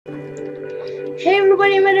Hey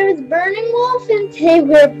everybody, my name is Burning Wolf, and today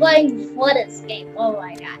we're playing Flood Escape. Oh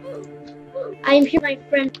my god. I'm here with my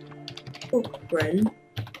friend. Oh, friend.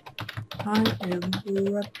 I am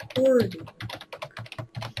recording.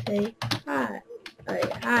 Say hi.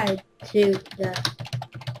 Hi to the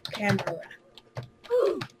camera.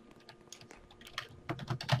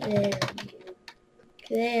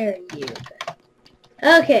 There you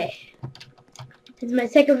go. Okay. This is my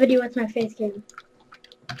second video with my face cam.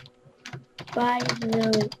 By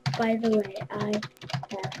the way, I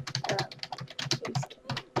have a face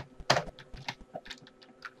cam.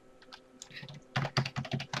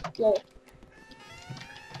 Whoa.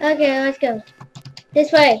 Okay, let's go.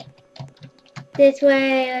 This way. This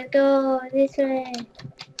way. Let's go. This way.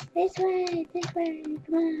 This way. This way.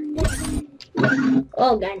 Come on. This way.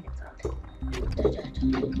 Oh god.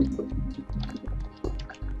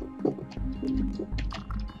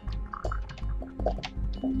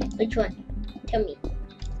 Which one? Tell me.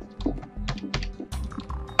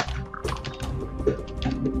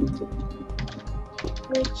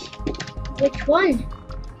 Which one?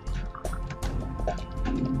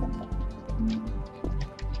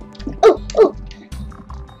 Oh!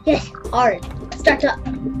 Yes, hard. Start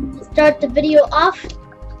the video off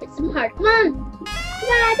with some heart. Come on! Come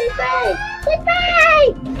on, this way! This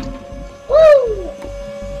way! Woo!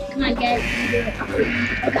 Come on, guys.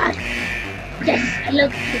 Oh god. Yes, I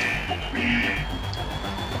love this.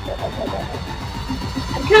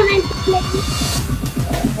 I'm coming.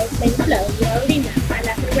 Let's play slow. You already know. I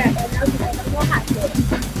left the rap. I know because I don't know how to.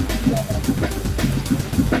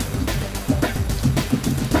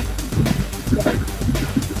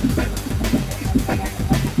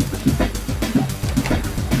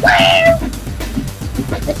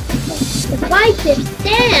 The bicep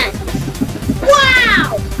stands. Wow!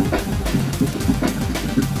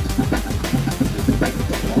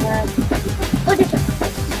 Oh, this one.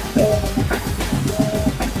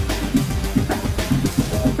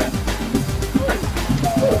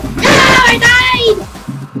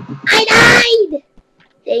 I died!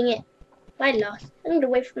 Dang it. I lost. I'm gonna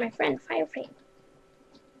wait for my friend, Fireflame.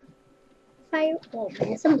 Oh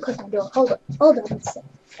man, someone close my door. Hold on a sec.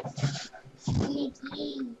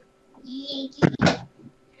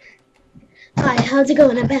 Hi, how's it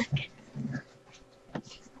going? I'm back.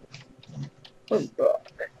 I'm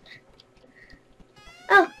back.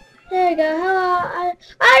 Oh, there you go. Hello.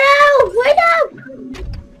 Oh no! Wait up!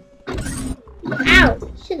 Ow!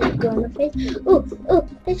 Shouldn't go in the face. Oh,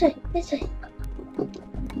 this way.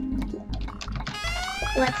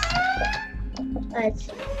 Let's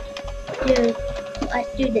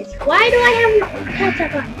do this. Why do I have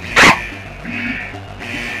ketchup on?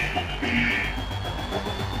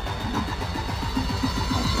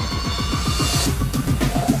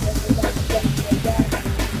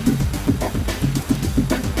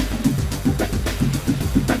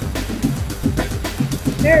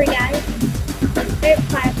 Hurry, guys. There's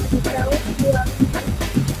 5 for the show.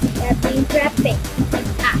 That means wrapping.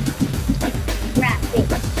 Wrapping.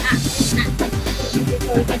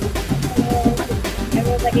 Before we get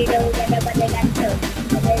everybody knows that nobody got killed.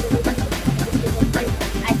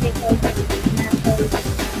 I think we'll get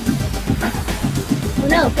Oh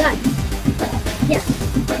no, God. Yeah.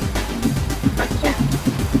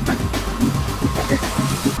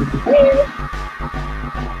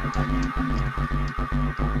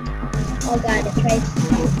 Oh god, it's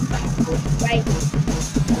right.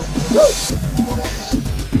 Woo!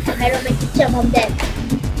 I don't make the jump, I'm dead.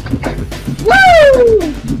 Woo!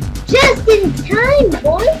 Just in time,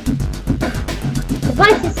 boy! The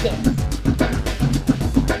bike is dead.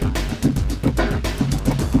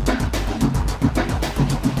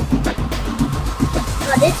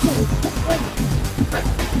 Oh, this one.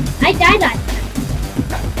 I died on time.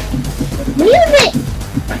 Music!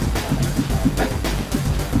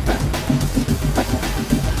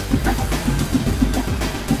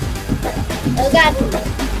 Oh god.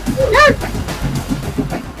 No!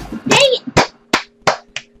 Dang it!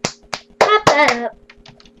 Pop that up.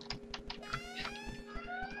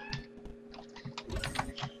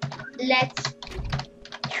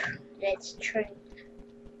 Let's try.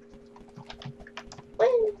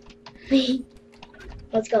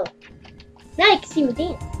 Let's go. Now you can see me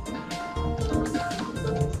dance.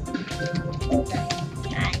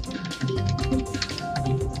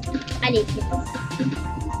 I need to get this.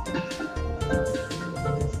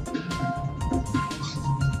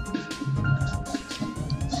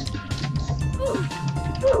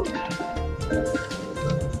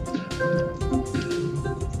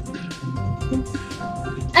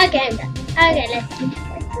 Okay, I'm done. Okay, let's do that.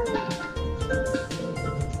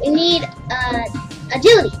 We need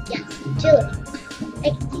agility. Yes, agility. I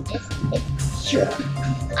can do this. It's sure.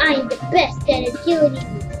 I'm the best at agility.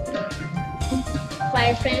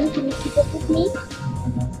 Fireframe, can you keep up with me?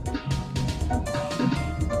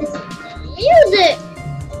 This music!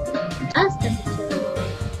 Us the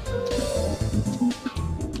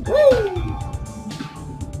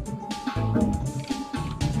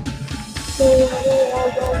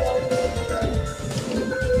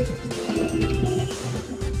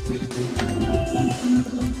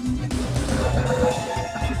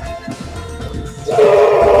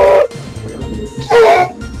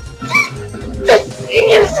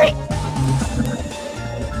music!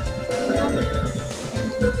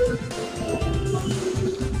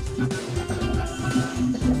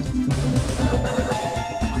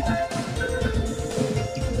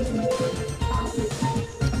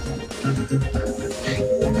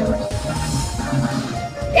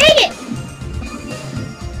 Dang it!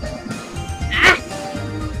 Ah!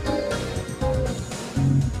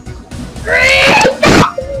 Ready.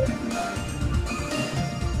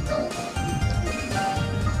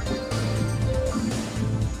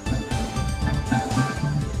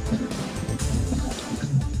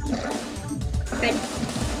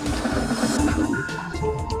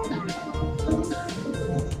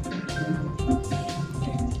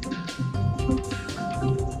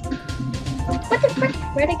 What the frick?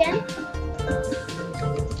 Red again?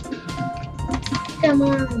 Come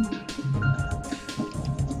on.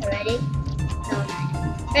 Ready? Oh,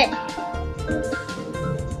 ready.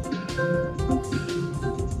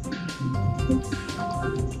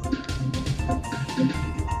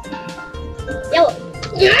 Yellow.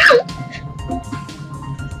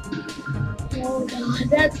 Oh god,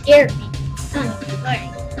 that scared me. Oh,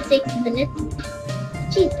 alright. 6 minutes.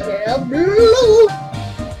 Jeez, girl. Blue.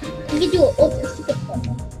 We can do an ultra super club.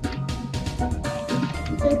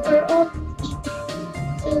 Super ultra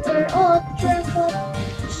club.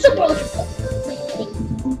 Super ultra club.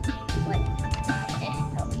 What the hell?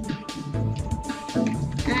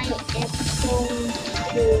 I am going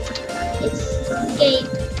to escape.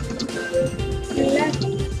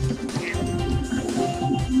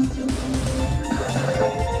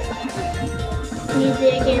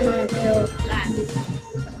 Music and I feel fast.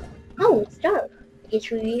 Oh, it's dark. I guess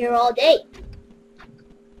we'll be here all day.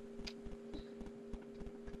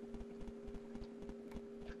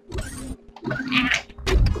 Ah.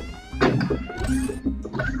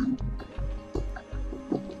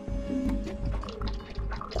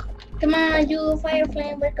 Come on, do a fire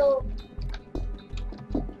flame, let's go.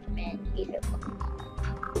 Man, beautiful.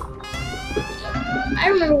 I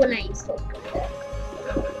remember when I used to look at that.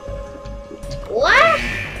 What?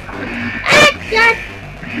 Ah, God!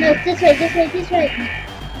 No, this way. Get this way, get this way.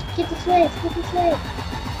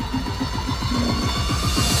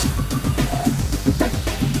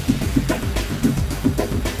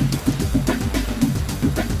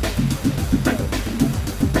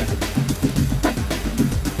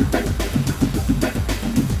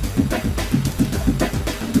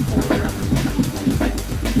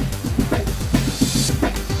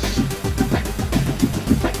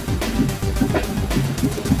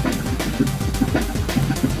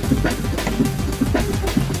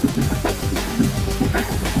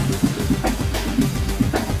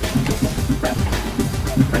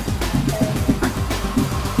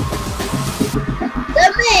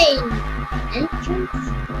 Entrance.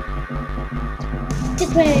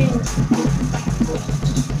 This way.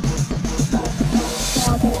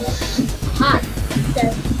 Hot.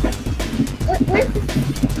 Where's this?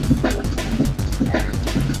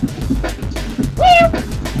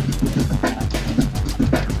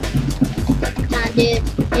 Come on, dude.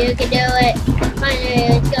 You can do it. Finally,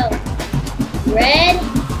 let's go. Red.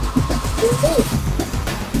 Blue.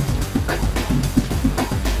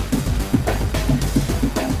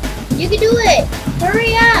 You can do it!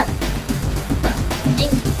 Hurry up!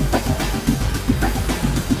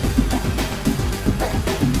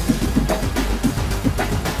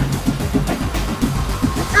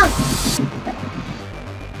 Oh!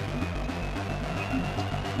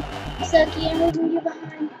 Sucky, I'm leaving you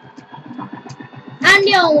behind. I'm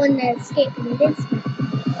the only one that escaped from this one.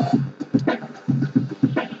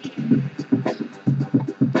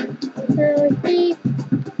 So deep.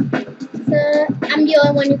 So I'm the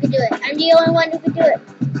only one who can do it.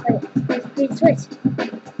 Wait, there's a green switch.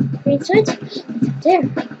 Green switch? It's up there.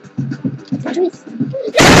 It's a twist. No!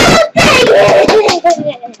 Dang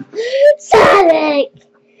it! Sonic!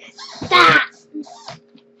 Stop!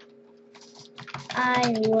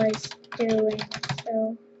 I was doing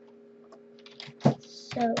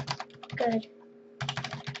so good.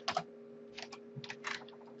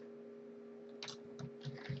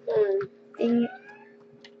 Dang it.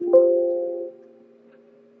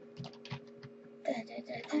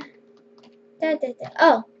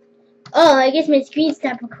 Oh, I guess my screen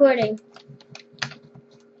stopped recording.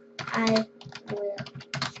 I will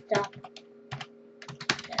stop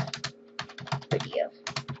the video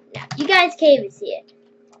now. You guys can't even see it.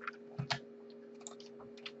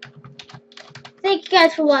 Thank you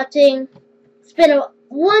guys for watching. It's been a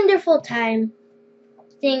wonderful time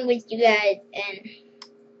staying with you guys, and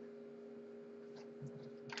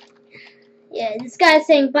yeah, this guy's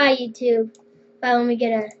saying bye YouTube. Bye when we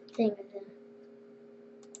get a thing with him.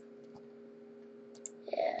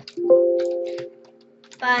 Yeah.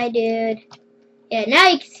 Bye dude. Yeah, now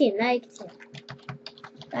you can see him. Now you can see him.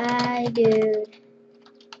 Bye dude.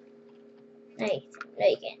 No, you can't. No,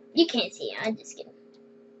 you can't. You can't see him. I'm just kidding.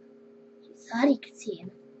 You thought you could see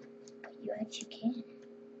him, but you actually can't.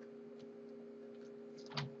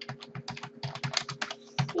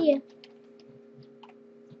 See ya.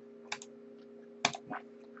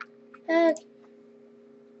 Okay.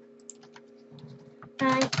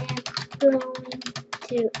 I am going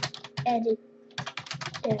to edit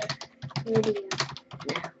the video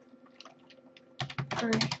now. I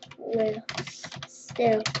will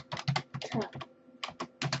still talk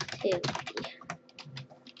to